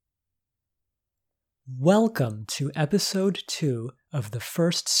Welcome to episode 2 of the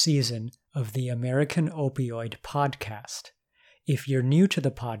first season of the American Opioid Podcast. If you're new to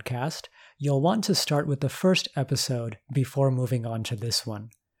the podcast, you'll want to start with the first episode before moving on to this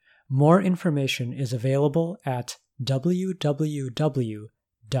one. More information is available at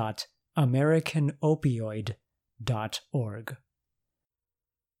www.americanopioid.org.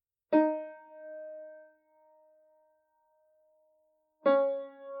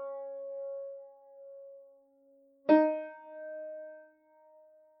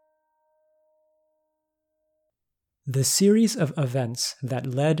 The series of events that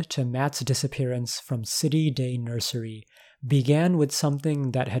led to Matt's disappearance from City Day Nursery began with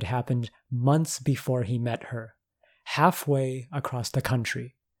something that had happened months before he met her, halfway across the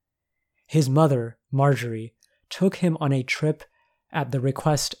country. His mother, Marjorie, took him on a trip at the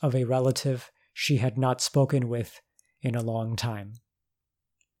request of a relative she had not spoken with in a long time.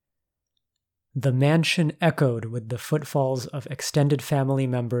 The mansion echoed with the footfalls of extended family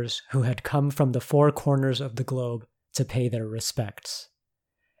members who had come from the four corners of the globe to pay their respects.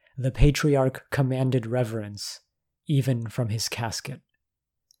 The patriarch commanded reverence, even from his casket.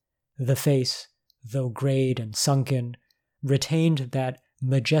 The face, though grayed and sunken, retained that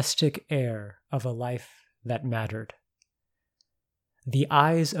majestic air of a life that mattered. The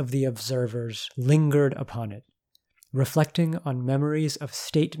eyes of the observers lingered upon it, reflecting on memories of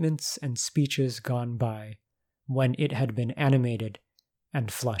statements and speeches gone by, when it had been animated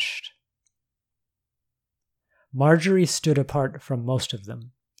and flushed. Marjorie stood apart from most of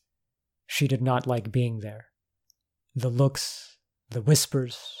them. She did not like being there. The looks, the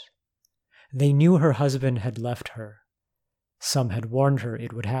whispers. They knew her husband had left her. Some had warned her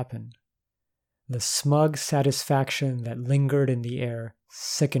it would happen. The smug satisfaction that lingered in the air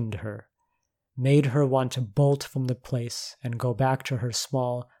sickened her, made her want to bolt from the place and go back to her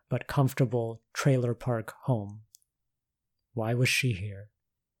small but comfortable trailer park home. Why was she here?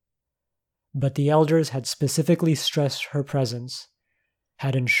 But the elders had specifically stressed her presence,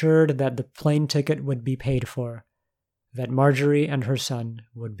 had ensured that the plane ticket would be paid for, that Marjorie and her son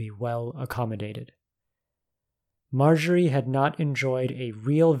would be well accommodated. Marjorie had not enjoyed a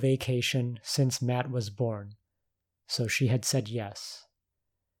real vacation since Matt was born, so she had said yes.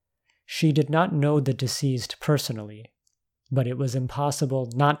 She did not know the deceased personally, but it was impossible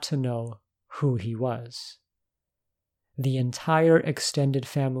not to know who he was. The entire extended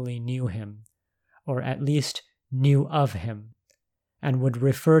family knew him, or at least knew of him, and would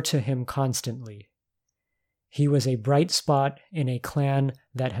refer to him constantly. He was a bright spot in a clan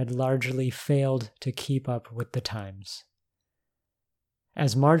that had largely failed to keep up with the times.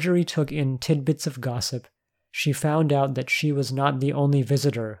 As Marjorie took in tidbits of gossip, she found out that she was not the only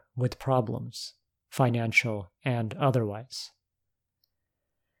visitor with problems, financial and otherwise.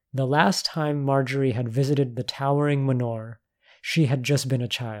 The last time Marjorie had visited the towering manor, she had just been a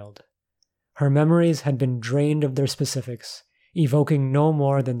child. Her memories had been drained of their specifics, evoking no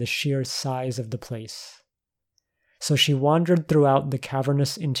more than the sheer size of the place. So she wandered throughout the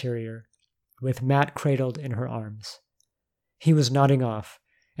cavernous interior, with Matt cradled in her arms. He was nodding off,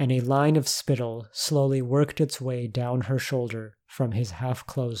 and a line of spittle slowly worked its way down her shoulder from his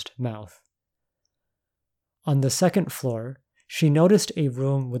half-closed mouth. On the second floor, she noticed a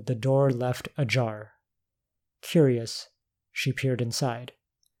room with the door left ajar. Curious, she peered inside.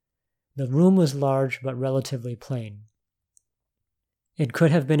 The room was large but relatively plain. It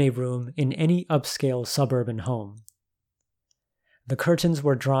could have been a room in any upscale suburban home. The curtains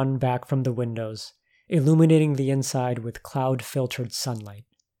were drawn back from the windows, illuminating the inside with cloud-filtered sunlight.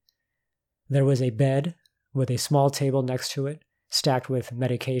 There was a bed, with a small table next to it, stacked with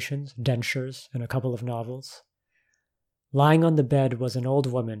medications, dentures, and a couple of novels. Lying on the bed was an old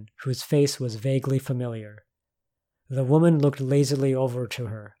woman whose face was vaguely familiar. The woman looked lazily over to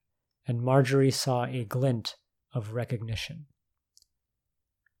her, and Marjorie saw a glint of recognition.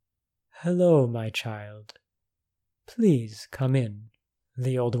 "Hello, my child. Please come in,"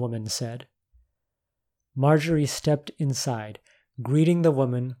 the old woman said. Marjorie stepped inside, greeting the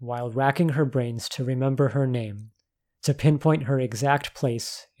woman while racking her brains to remember her name, to pinpoint her exact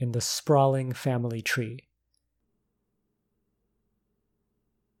place in the sprawling family tree.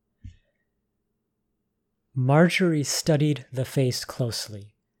 Marjorie studied the face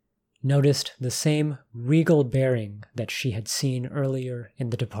closely, noticed the same regal bearing that she had seen earlier in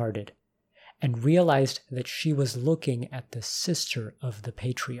The Departed, and realized that she was looking at the sister of the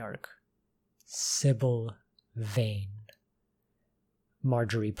patriarch, Sybil Vane.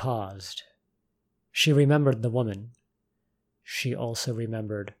 Marjorie paused. She remembered the woman. She also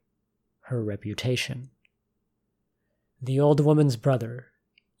remembered her reputation. The old woman's brother,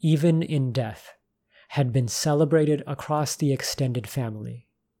 even in death, had been celebrated across the extended family.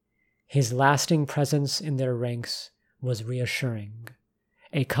 His lasting presence in their ranks was reassuring,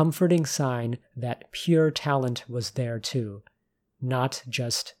 a comforting sign that pure talent was there too, not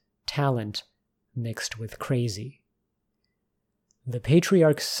just talent mixed with crazy. The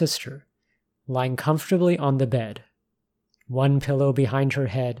patriarch's sister, lying comfortably on the bed, one pillow behind her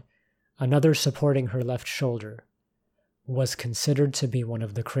head, another supporting her left shoulder, was considered to be one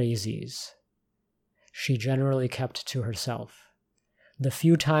of the crazies. She generally kept to herself. The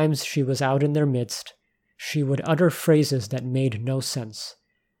few times she was out in their midst, she would utter phrases that made no sense,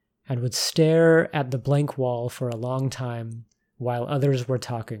 and would stare at the blank wall for a long time while others were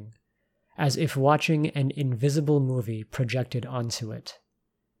talking, as if watching an invisible movie projected onto it.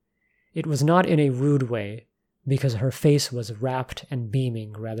 It was not in a rude way, because her face was rapt and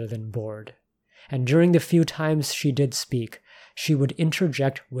beaming rather than bored, and during the few times she did speak, she would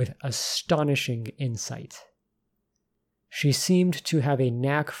interject with astonishing insight. She seemed to have a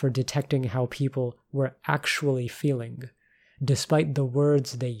knack for detecting how people were actually feeling, despite the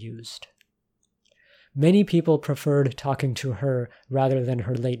words they used. Many people preferred talking to her rather than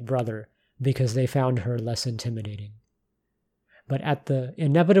her late brother because they found her less intimidating. But at the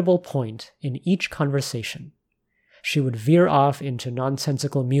inevitable point in each conversation, she would veer off into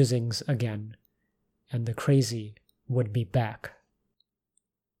nonsensical musings again, and the crazy would be back.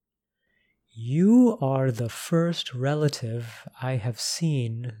 "You are the first relative I have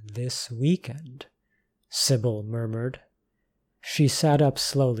seen this weekend," Sybil murmured. She sat up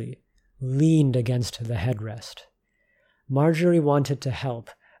slowly, leaned against the headrest. Marjorie wanted to help,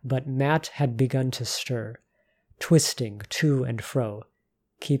 but Matt had begun to stir, twisting to and fro,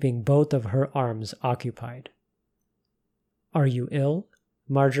 keeping both of her arms occupied. "Are you ill?"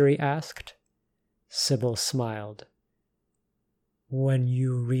 Marjorie asked. Sybil smiled. "When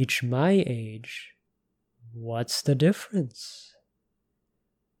you reach my age, what's the difference?"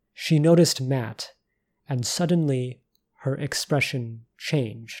 She noticed Matt, and suddenly her expression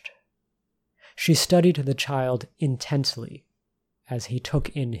changed. She studied the child intently as he took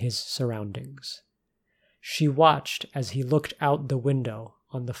in his surroundings. She watched as he looked out the window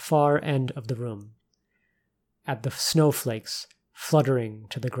on the far end of the room, at the snowflakes fluttering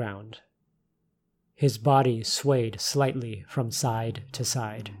to the ground. His body swayed slightly from side to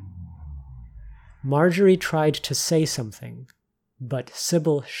side. Marjorie tried to say something, but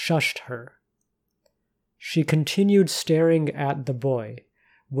Sybil shushed her. She continued staring at the boy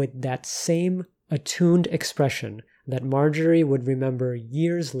with that same attuned expression that Marjorie would remember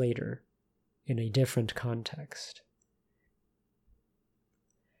years later in a different context.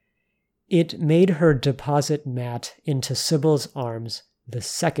 It made her deposit Matt into Sybil's arms the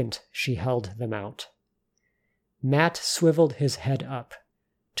second she held them out. Matt swiveled his head up,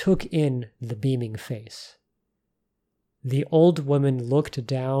 took in the beaming face. The old woman looked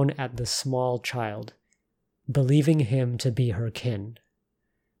down at the small child, believing him to be her kin,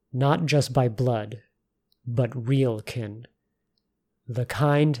 not just by blood, but real kin, the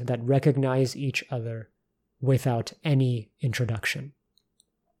kind that recognize each other without any introduction.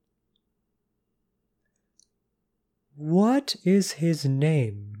 "What is his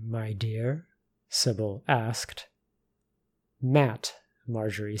name, my dear?" Sybil asked. "Matt,"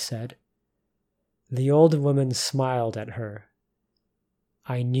 Marjorie said. The old woman smiled at her.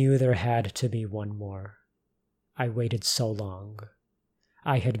 "I knew there had to be one more. I waited so long.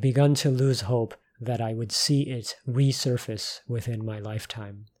 I had begun to lose hope that I would see it resurface within my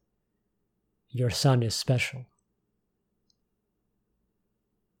lifetime. Your son is special."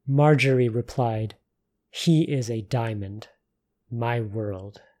 Marjorie replied, "He is a diamond, my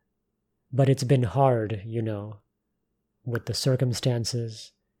world. But it's been hard, you know, with the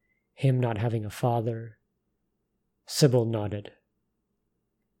circumstances, him not having a father." Sybil nodded.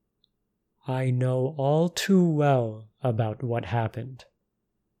 "I know all too well about what happened.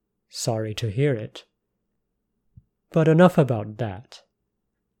 Sorry to hear it. But enough about that."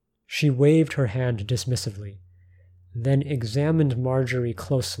 She waved her hand dismissively, then examined Marjorie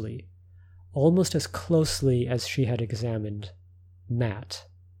closely, almost as closely as she had examined Matt.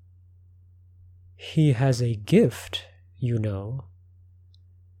 "He has a gift, you know."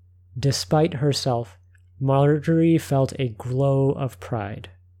 Despite herself, Marjorie felt a glow of pride.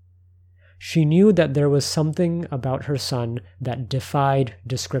 She knew that there was something about her son that defied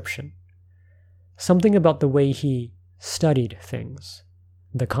description. Something about the way he studied things,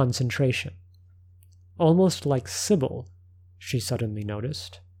 the concentration. Almost like Sybil, she suddenly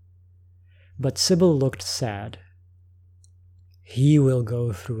noticed. But Sybil looked sad. "He will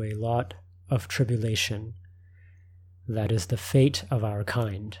go through a lot of tribulation. That is the fate of our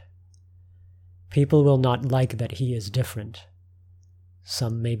kind. People will not like that he is different.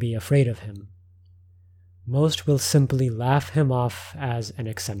 Some may be afraid of him. Most will simply laugh him off as an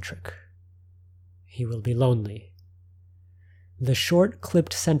eccentric. He will be lonely. The short,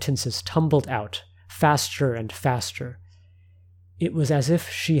 clipped sentences tumbled out, faster and faster. It was as if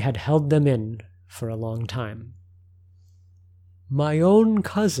she had held them in for a long time. My own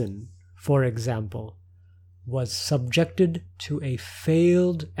cousin, for example, was subjected to a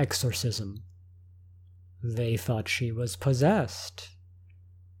failed exorcism. They thought she was possessed.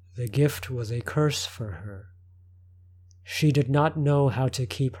 The gift was a curse for her. She did not know how to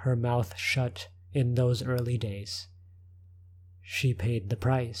keep her mouth shut in those early days. She paid the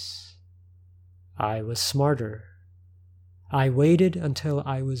price. I was smarter. I waited until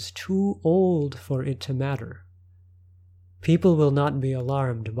I was too old for it to matter. People will not be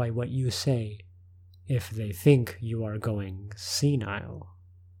alarmed by what you say if they think you are going senile.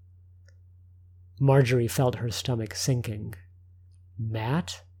 Marjorie felt her stomach sinking.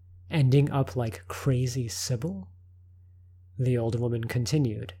 Matt? Ending up like crazy Sybil? The old woman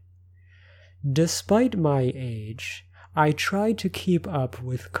continued. Despite my age, I try to keep up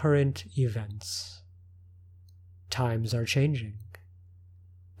with current events. Times are changing.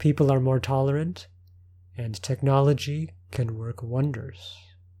 People are more tolerant, and technology can work wonders.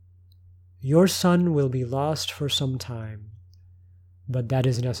 Your son will be lost for some time, but that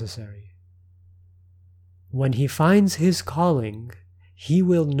is necessary. When he finds his calling, he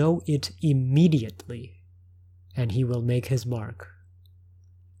will know it immediately, and he will make his mark.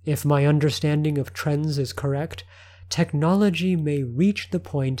 If my understanding of trends is correct, technology may reach the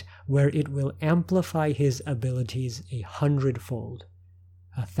point where it will amplify his abilities 100-fold,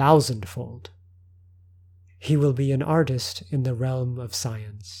 1,000-fold. He will be an artist in the realm of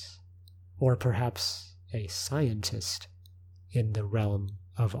science, or perhaps a scientist in the realm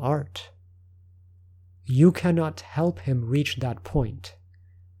of art. You cannot help him reach that point.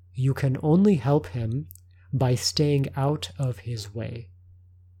 You can only help him by staying out of his way.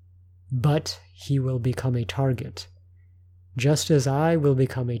 But he will become a target, just as I will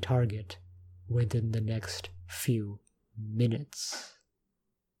become a target within the next few minutes.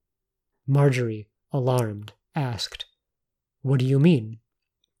 Marjorie, alarmed, asked, "What do you mean?"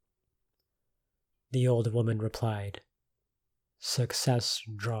 The old woman replied, "Success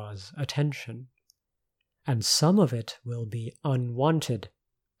draws attention, and some of it will be unwanted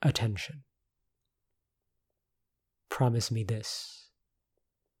attention. Promise me this.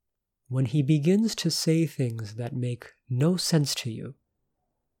 When he begins to say things that make no sense to you,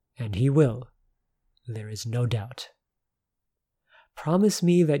 and he will, there is no doubt, promise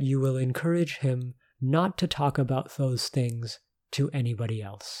me that you will encourage him not to talk about those things to anybody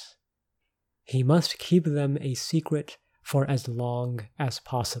else. He must keep them a secret for as long as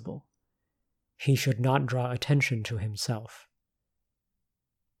possible. He should not draw attention to himself."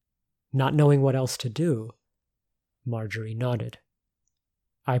 Not knowing what else to do, Marjorie nodded.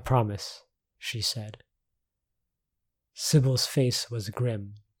 "I promise," she said. Sybil's face was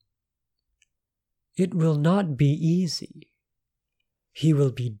grim. "It will not be easy. He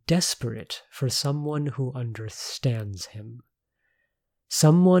will be desperate for someone who understands him.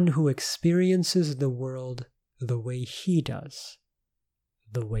 Someone who experiences the world the way he does,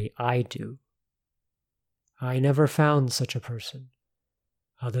 the way I do. I never found such a person,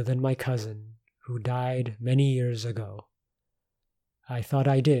 other than my cousin, who died many years ago. I thought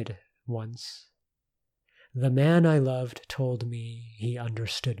I did, once. The man I loved told me he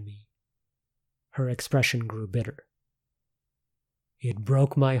understood me." Her expression grew bitter. "It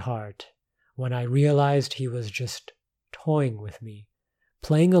broke my heart when I realized he was just toying with me,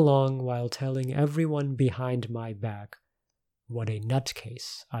 playing along while telling everyone behind my back what a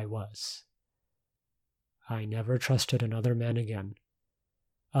nutcase I was. I never trusted another man again,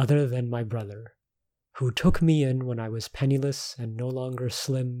 other than my brother, who took me in when I was penniless and no longer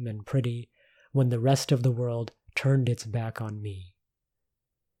slim and pretty when the rest of the world turned its back on me.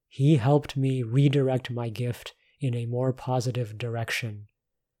 He helped me redirect my gift in a more positive direction,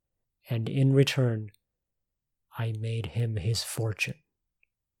 and in return, I made him his fortune.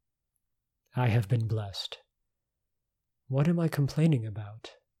 I have been blessed. What am I complaining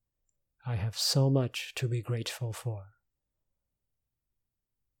about? I have so much to be grateful for."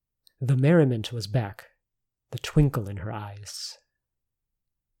 The merriment was back, the twinkle in her eyes.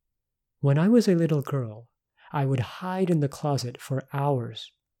 "When I was a little girl, I would hide in the closet for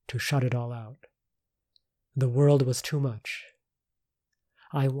hours to shut it all out. The world was too much.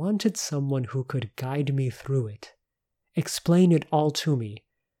 I wanted someone who could guide me through it, explain it all to me,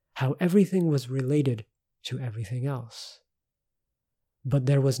 how everything was related to everything else. But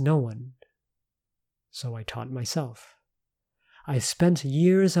there was no one. so I taught myself. I spent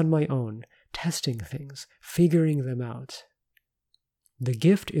years on my own, testing things, figuring them out. The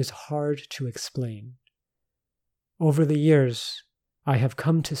gift is hard to explain. Over the years, I have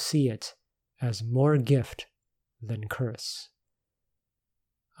come to see it as more gift than curse.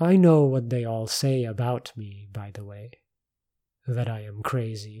 I know what they all say about me, by the way, that I am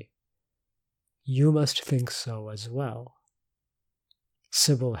crazy. You must think so as well.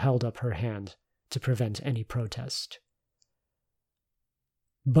 Sybil held up her hand to prevent any protest.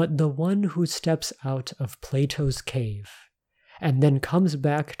 But the one who steps out of Plato's cave and then comes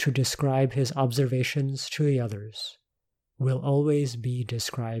back to describe his observations to the others will always be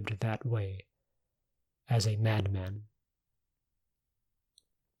described that way, as a madman.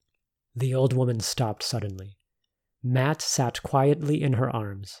 The old woman stopped suddenly. Matt sat quietly in her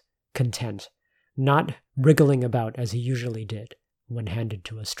arms, content, not wriggling about as he usually did when handed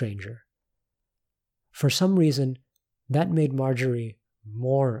to a stranger. For some reason, that made Marjorie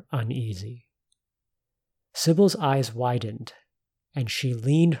more uneasy. Sybil's eyes widened, and she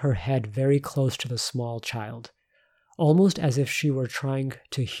leaned her head very close to the small child, almost as if she were trying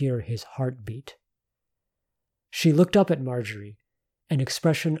to hear his heartbeat. She looked up at Marjorie, an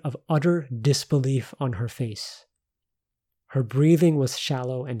expression of utter disbelief on her face. Her breathing was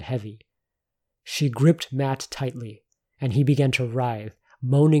shallow and heavy. She gripped Matt tightly, and he began to writhe,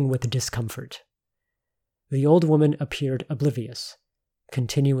 moaning with discomfort. The old woman appeared oblivious,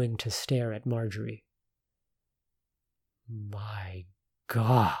 continuing to stare at Marjorie. "My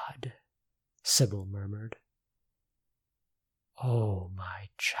God," Sybil murmured. "Oh, my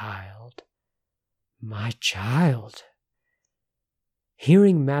child, my child."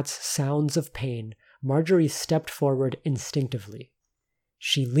 Hearing Matt's sounds of pain, Marjorie stepped forward instinctively.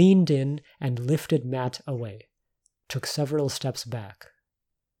 She leaned in and lifted Matt away, took several steps back.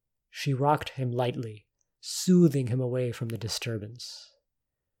 She rocked him lightly, soothing him away from the disturbance.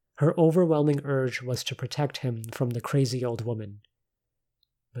 Her overwhelming urge was to protect him from the crazy old woman.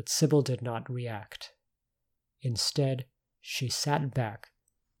 But Sybil did not react. Instead, she sat back,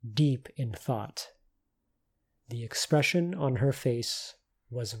 deep in thought. The expression on her face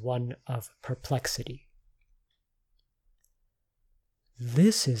was one of perplexity.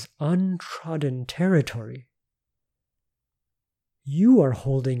 "This is untrodden territory. You are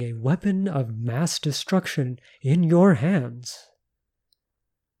holding a weapon of mass destruction in your hands.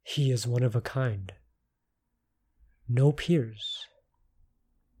 He is one of a kind. No peers."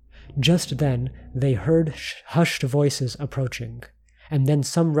 Just then, they heard hushed voices approaching, and then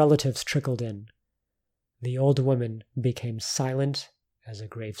some relatives trickled in. The old woman became silent as a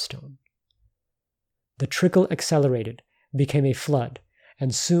gravestone. The trickle accelerated, became a flood,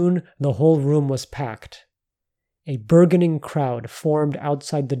 and soon the whole room was packed. A burgeoning crowd formed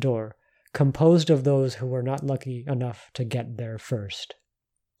outside the door, composed of those who were not lucky enough to get there first.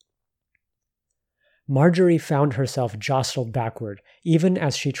 Marjorie found herself jostled backward, even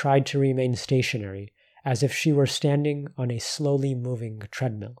as she tried to remain stationary, as if she were standing on a slowly moving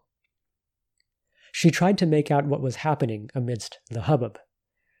treadmill. She tried to make out what was happening amidst the hubbub.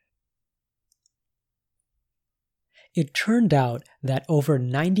 It turned out that over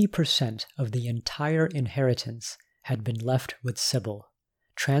 90% of the entire inheritance had been left with Sybil,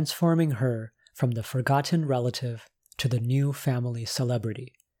 transforming her from the forgotten relative to the new family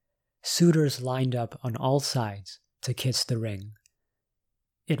celebrity. Suitors lined up on all sides to kiss the ring.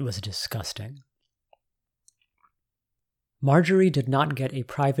 It was disgusting. Marjorie did not get a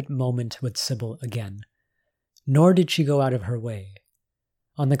private moment with Sybil again, nor did she go out of her way.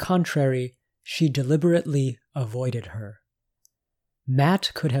 On the contrary, she deliberately avoided her.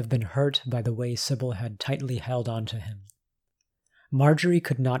 Matt could have been hurt by the way Sybil had tightly held on to him. Marjorie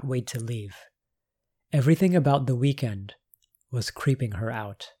could not wait to leave. Everything about the weekend was creeping her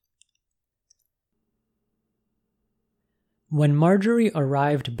out. When Marjorie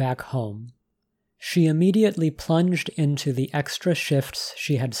arrived back home, she immediately plunged into the extra shifts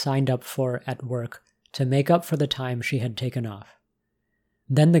she had signed up for at work to make up for the time she had taken off.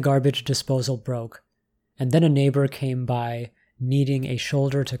 Then the garbage disposal broke, and then a neighbor came by needing a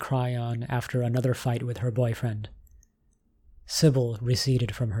shoulder to cry on after another fight with her boyfriend. Sybil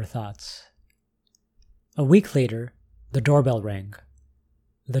receded from her thoughts. A week later, the doorbell rang.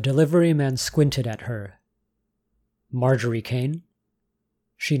 The delivery man squinted at her. "Marjorie Kane?"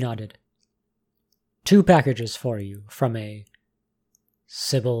 She nodded. "2 packages for you from a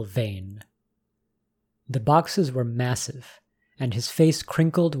Sybil Vane." The boxes were massive, and his face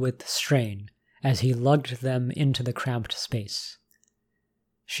crinkled with strain as he lugged them into the cramped space.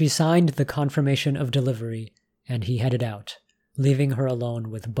 She signed the confirmation of delivery, and he headed out, leaving her alone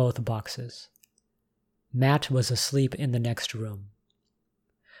with both boxes. Matt was asleep in the next room.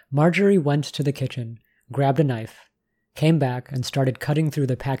 Marjorie went to the kitchen, grabbed a knife, came back, and started cutting through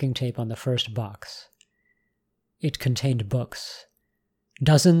the packing tape on the first box. It contained books.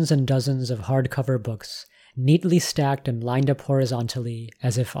 Dozens and dozens of hardcover books, neatly stacked and lined up horizontally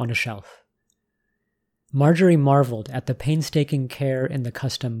as if on a shelf. Marjorie marveled at the painstaking care in the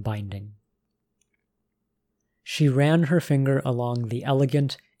custom binding. She ran her finger along the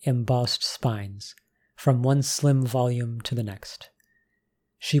elegant, embossed spines, from one slim volume to the next.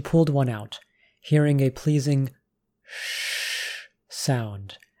 She pulled one out, hearing a pleasing shh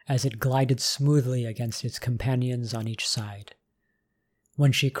sound as it glided smoothly against its companions on each side.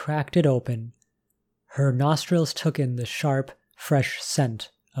 When she cracked it open, her nostrils took in the sharp, fresh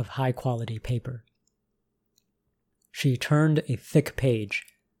scent of high-quality paper. She turned a thick page,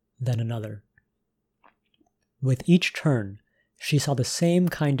 then another. With each turn, she saw the same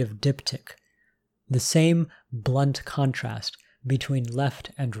kind of diptych, the same blunt contrast between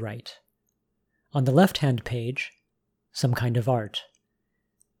left and right. On the left-hand page, some kind of art.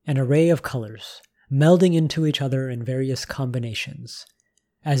 An array of colors, melding into each other in various combinations,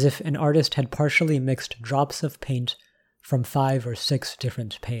 as if an artist had partially mixed drops of paint from 5 or 6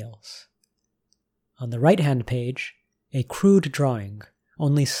 different pails. On the right-hand page, a crude drawing,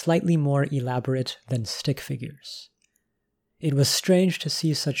 only slightly more elaborate than stick figures. It was strange to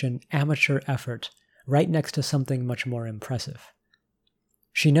see such an amateur effort right next to something much more impressive.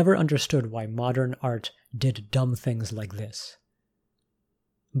 She never understood why modern art did dumb things like this.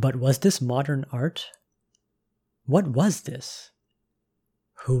 But was this modern art? What was this?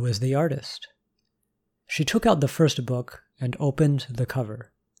 Who was the artist? She took out the first book and opened the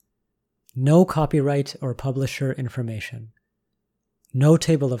cover. No copyright or publisher information. No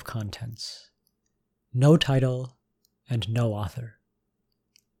table of contents. No title, and no author.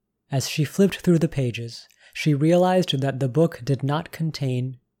 As she flipped through the pages, she realized that the book did not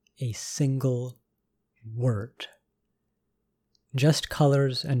contain a single word. Just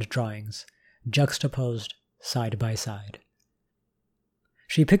colors and drawings, juxtaposed side by side.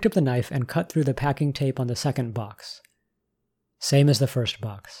 She picked up the knife and cut through the packing tape on the second box. Same as the first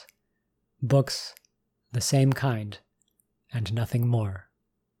box. Books, the same kind, and nothing more.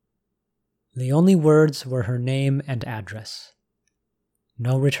 The only words were her name and address.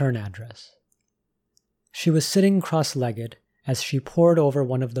 No return address. She was sitting cross-legged as she pored over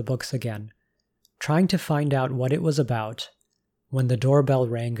one of the books again, trying to find out what it was about, when the doorbell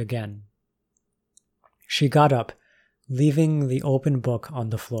rang again. She got up, leaving the open book on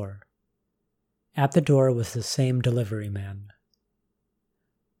the floor. At the door was the same delivery man.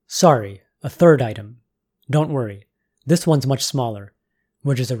 "Sorry, a third item. Don't worry, this one's much smaller,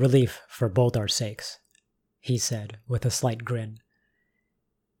 which is a relief for both our sakes," he said with a slight grin,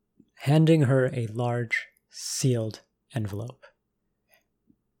 handing her a large, sealed envelope.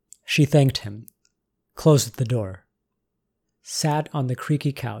 She thanked him, closed the door, sat on the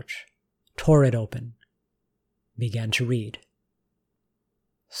creaky couch, tore it open, began to read.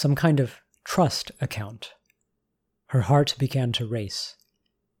 Some kind of trust account. Her heart began to race.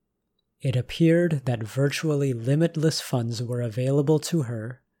 It appeared that virtually limitless funds were available to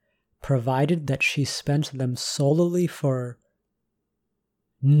her, provided that she spent them solely for...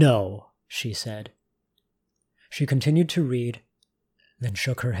 "No," she said. She continued to read, then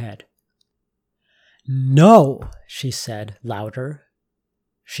shook her head. "No," she said, louder.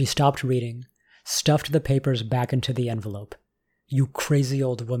 She stopped reading, stuffed the papers back into the envelope. "You crazy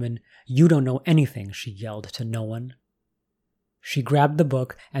old woman, you don't know anything," she yelled to no one. She grabbed the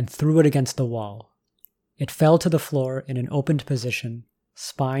book and threw it against the wall. It fell to the floor in an opened position,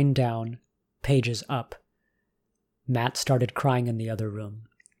 spine down, pages up. Matt started crying in the other room.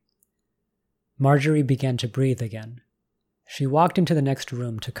 Marjorie began to breathe again. She walked into the next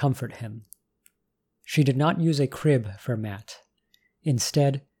room to comfort him. She did not use a crib for Matt.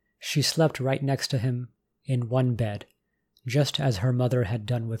 Instead, she slept right next to him in one bed, just as her mother had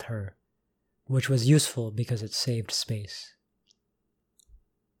done with her, which was useful because it saved space.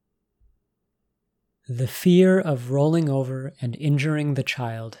 The fear of rolling over and injuring the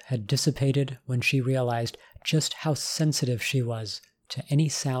child had dissipated when she realized just how sensitive she was to any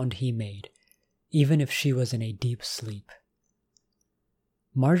sound he made, even if she was in a deep sleep.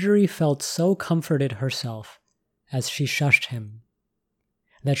 Marjorie felt so comforted herself as she shushed him,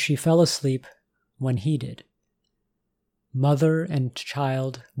 that she fell asleep when he did. Mother and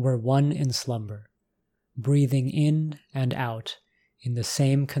child were one in slumber, breathing in and out in the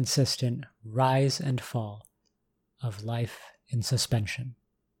same consistent rise and fall of life in suspension.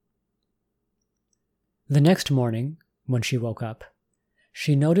 The next morning, when she woke up,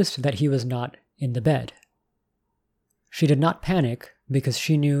 she noticed that he was not in the bed She did not panic because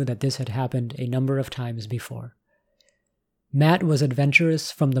she knew that this had happened a number of times before. Matt was adventurous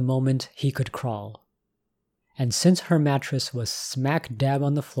from the moment he could crawl. And since her mattress was smack dab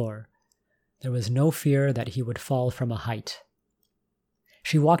on the floor, there was no fear that he would fall from a height.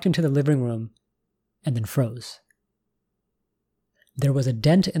 She walked into the living room and then froze. There was a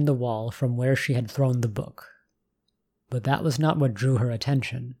dent in the wall from where she had thrown the book, but that was not what drew her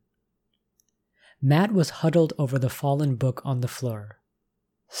attention. Matt was huddled over the fallen book on the floor,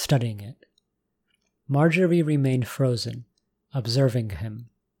 studying it. Marjorie remained frozen, observing him.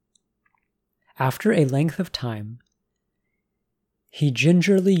 After a length of time, he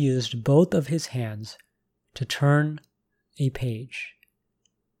gingerly used both of his hands to turn a page.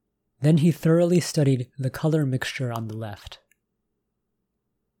 Then he thoroughly studied the color mixture on the left.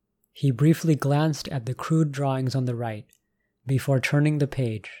 He briefly glanced at the crude drawings on the right before turning the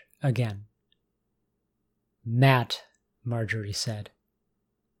page again. "Matt," Marjorie said.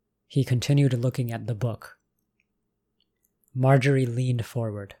 He continued looking at the book. Marjorie leaned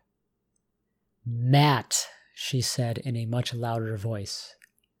forward. "Matt," she said in a much louder voice.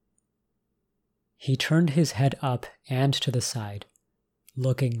 He turned his head up and to the side,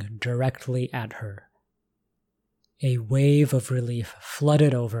 looking directly at her. A wave of relief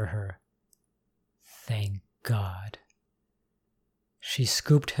flooded over her. Thank God. She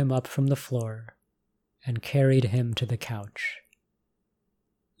scooped him up from the floor and carried him to the couch.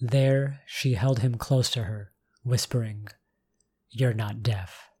 There she held him close to her, whispering, "You're not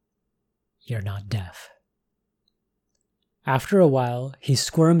deaf. You're not deaf." After a while, he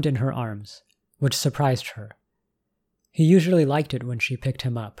squirmed in her arms, which surprised her. He usually liked it when she picked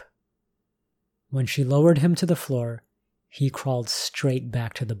him up. When she lowered him to the floor, he crawled straight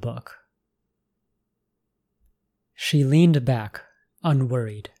back to the book. She leaned back,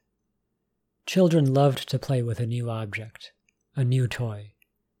 unworried. Children loved to play with a new object, a new toy.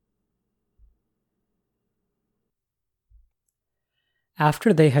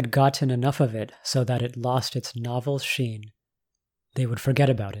 After they had gotten enough of it so that it lost its novel sheen, they would forget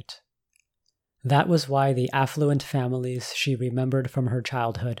about it. That was why the affluent families she remembered from her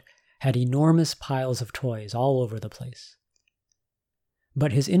childhood had enormous piles of toys all over the place.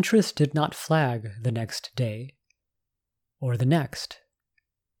 But his interest did not flag the next day, or the next,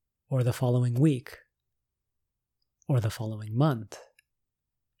 or the following week, or the following month.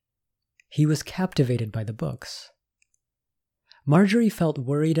 He was captivated by the books. Marjorie felt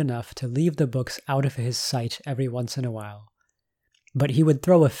worried enough to leave the books out of his sight every once in a while, but he would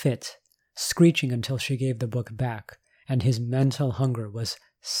throw a fit, screeching until she gave the book back, and his mental hunger was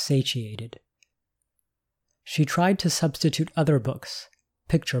satiated. She tried to substitute other books,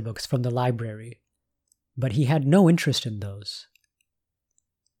 picture books from the library, but he had no interest in those.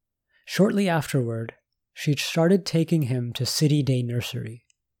 Shortly afterward, she started taking him to City Day Nursery.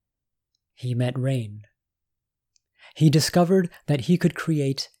 He met Rain. He discovered that he could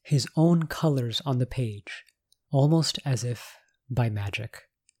create his own colors on the page, almost as if by magic.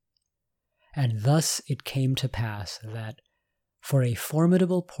 And thus it came to pass that, for a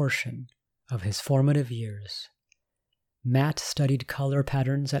formidable portion of his formative years, Matt studied color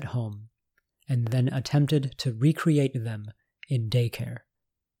patterns at home and then attempted to recreate them in daycare.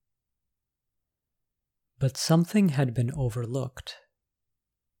 But something had been overlooked.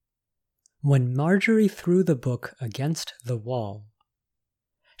 When Marjorie threw the book against the wall,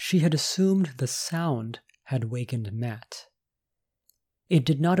 she had assumed the sound had wakened Matt. It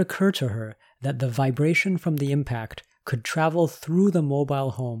did not occur to her that the vibration from the impact could travel through the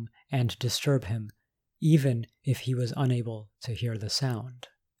mobile home and disturb him, even if he was unable to hear the sound.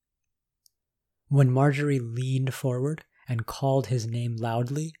 When Marjorie leaned forward and called his name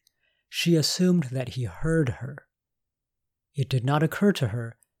loudly, she assumed that he heard her. It did not occur to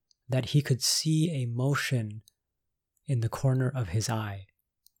her that he could see a motion in the corner of his eye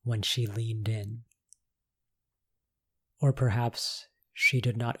when she leaned in. Or perhaps she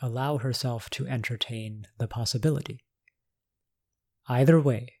did not allow herself to entertain the possibility. Either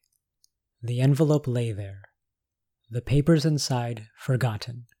way, the envelope lay there, the papers inside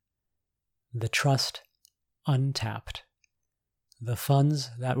forgotten, the trust untapped, the funds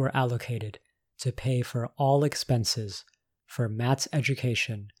that were allocated to pay for all expenses for Matt's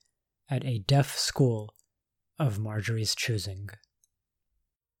education at a deaf school of Marjorie's choosing.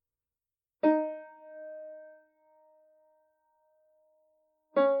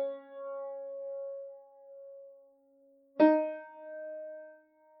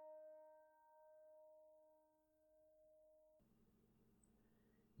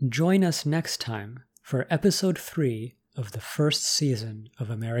 Join us next time for episode 3 of the first season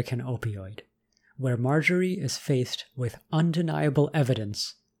of American Opioid, where Marjorie is faced with undeniable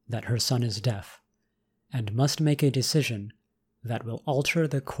evidence that her son is deaf and must make a decision that will alter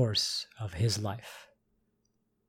the course of his life.